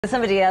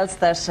Somebody else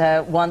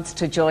that wants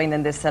to join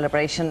in this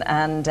celebration,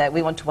 and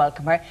we want to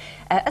welcome her.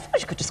 I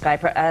suppose you could describe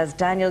her as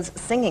Daniel's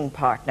singing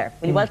partner.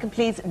 Will you welcome,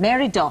 please,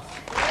 Mary Duff?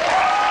 How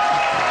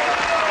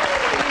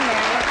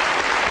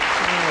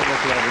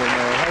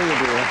are you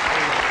doing?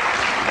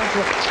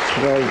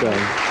 Well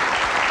done.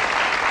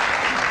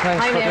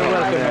 Thanks for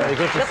welcome, Mary.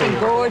 Good to see you.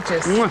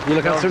 Gorgeous. You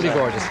look absolutely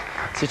gorgeous.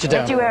 Sit you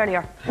down. Met you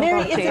earlier.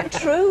 Mary, is it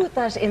true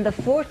that in the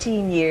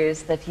 14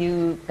 years that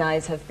you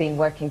guys have been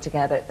working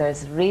together,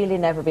 there's really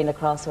never been a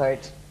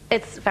crossword?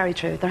 It's very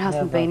true. There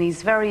hasn't been.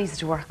 He's very easy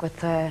to work with,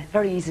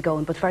 very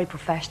easygoing, but very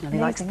professional. He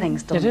likes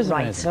things done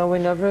right. No, we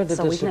never had a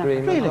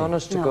disagreement, Really?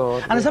 honest to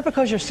God. And is that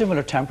because you're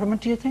similar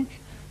temperament, do you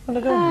think? Well,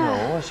 I don't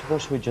know. I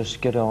suppose we just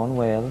get on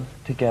well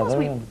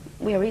together.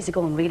 We are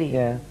easygoing, really.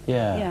 Yeah.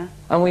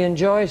 And we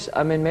enjoy,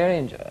 I mean, Mary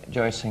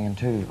enjoys singing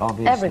too,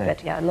 obviously. Every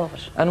bit, yeah, I love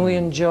it. And we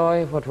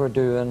enjoy what we're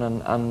doing,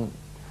 and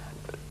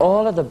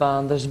all of the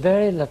band, there's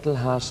very little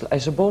hassle. I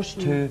suppose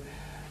too,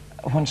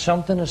 when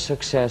something is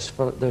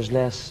successful, there's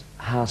less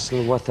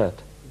hassle with it.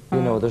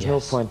 You know, there's no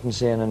point in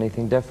saying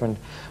anything different.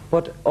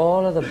 But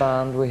all of the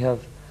band, we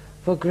have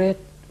great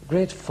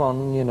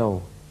fun, you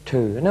know,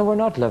 too. Now, we're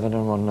not living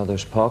in one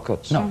another's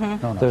pockets. No.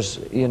 There's,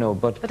 you know,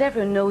 but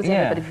everyone knows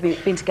everybody.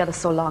 We've been together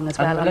so long as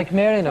well. And like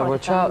Mary and I, we're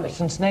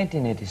since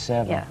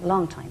 1987. Yeah,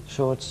 long time.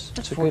 So it's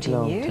a 14 good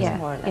long years, time.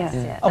 more or less.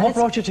 Yeah. And what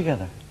brought you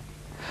together?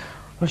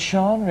 Well,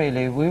 Sean,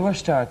 really, we were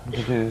starting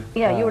to do...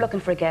 Yeah, you were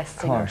looking for a guest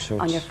singer concerts.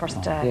 on your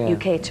first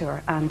UK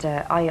tour, and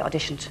I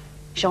auditioned.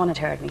 Sean had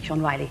heard me,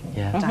 Sean Riley,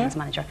 Daniel's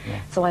manager.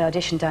 So I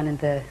auditioned down in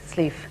the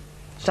Sleeve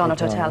Donald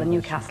Hotel in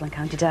Newcastle in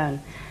County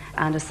Down.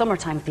 And the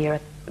summertime of the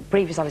year,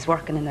 previous I was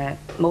working in a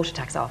motor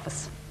tax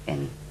office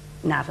in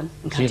Navan.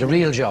 So you had a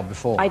real job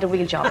before? I had a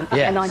real job,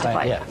 a 9 to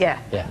 5, yeah.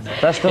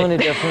 That's the only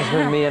difference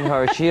between me and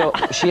her.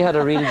 She had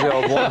a real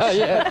job once.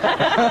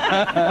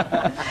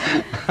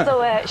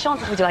 So Sean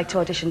said, would you like to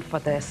audition for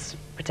this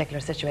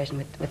particular situation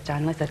with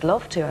Daniel? I said,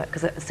 love to,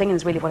 because singing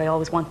is really what I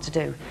always wanted to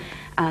do.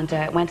 And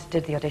went and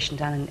did the audition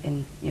down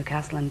in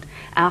Newcastle, and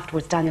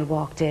afterwards Daniel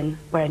walked in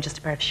wearing just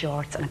a pair of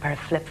shorts and a pair of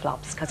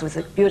flip-flops, because it was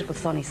a beautiful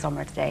sunny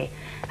summer day,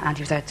 and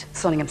he was out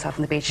sunning himself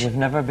on the beach. We've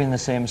never been the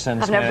same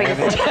since. I've never been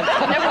the same.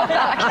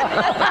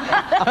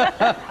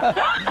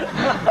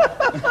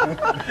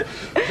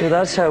 So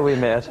that's how we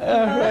met.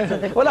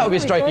 Well, that would be a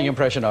striking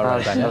impression, all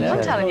right, Daniel.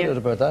 I'm telling you.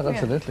 About that,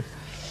 absolutely.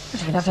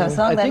 We have to have a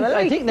song then, will we?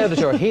 I think now that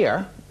you're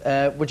here,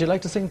 would you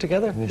like to sing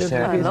together?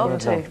 I'd love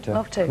to.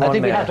 Love to. I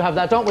think we have to have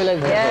that, don't we,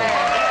 ladies?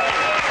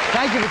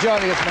 Thank you for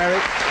joining us,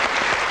 Mary.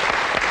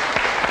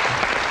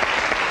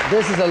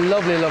 This is a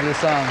lovely, lovely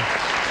song.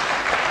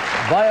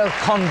 Vaya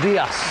con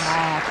Dios.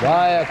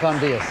 Vaya con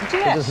Dios.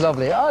 It is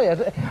lovely. Oh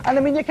yeah, and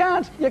I mean you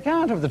can't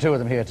have the two of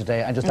them here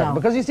today and just have them,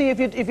 because you see if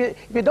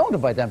you don't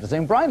invite them to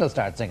sing, Brian will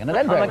start singing and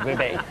then Greg will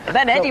be.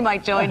 Then Eddie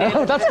might join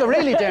in. That's the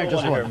really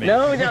dangerous one.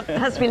 No, it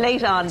has to be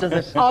late on, does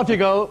it? Off you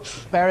go,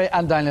 Mary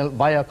and Daniel.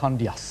 Vaya con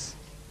Dios.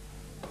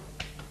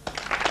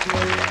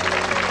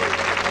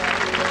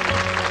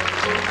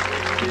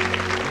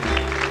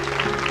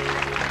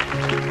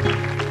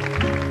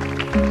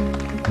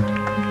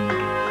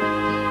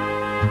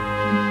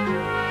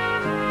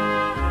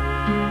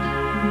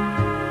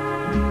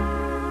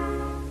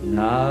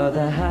 Now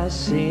the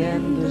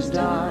hacienda's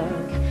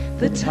dark,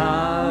 the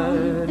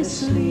town is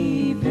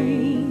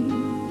sleeping.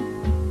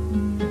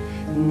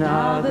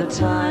 Now the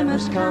time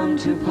has come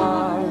to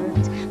part,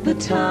 the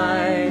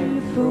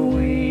time for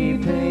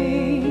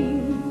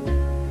weeping.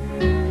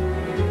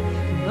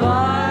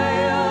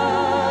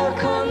 Vaya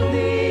con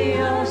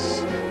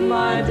Dios,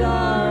 my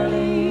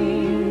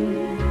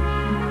darling.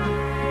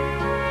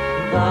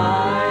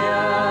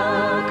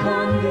 Vaya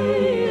con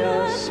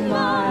Dios,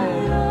 my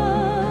love.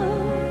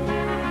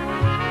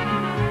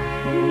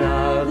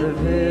 Now the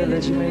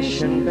village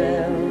mission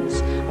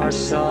bells are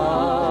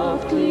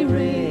softly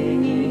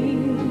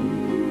ringing.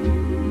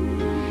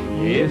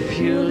 If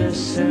you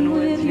listen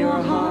with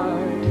your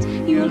heart,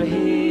 you'll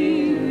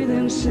hear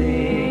them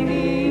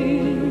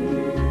singing.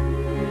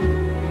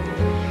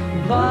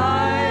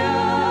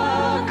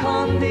 Vaya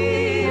con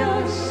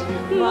Dios,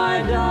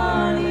 my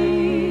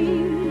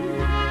darling.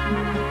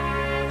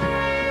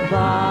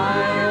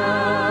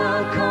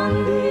 Vaya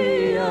con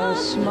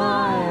Dios,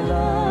 my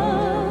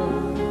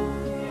love.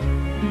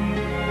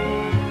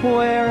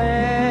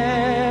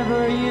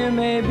 Wherever you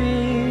may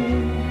be,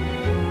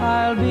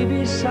 I'll be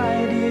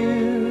beside you.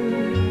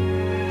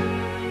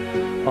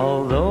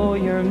 Although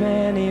you're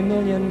many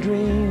million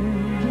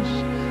dreams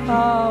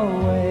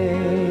away,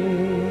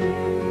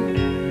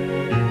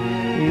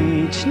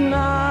 each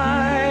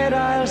night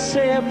I'll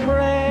say a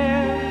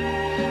prayer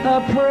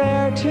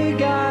to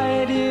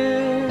guide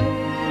you,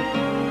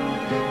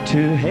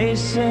 to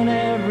hasten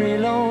every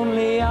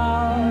lonely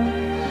hour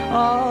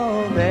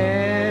of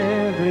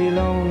every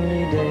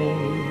lonely day.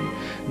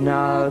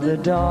 Now the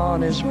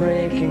dawn is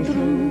breaking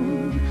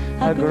through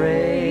a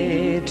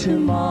great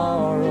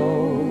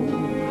tomorrow,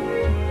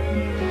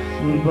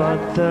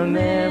 but the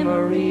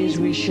memories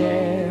we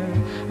share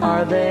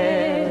are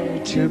there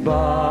to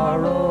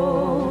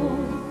borrow.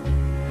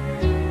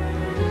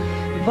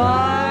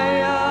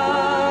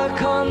 Vaya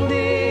con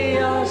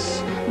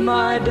Dios,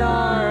 my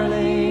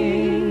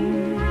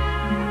darling.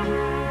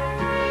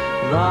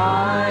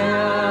 Vaya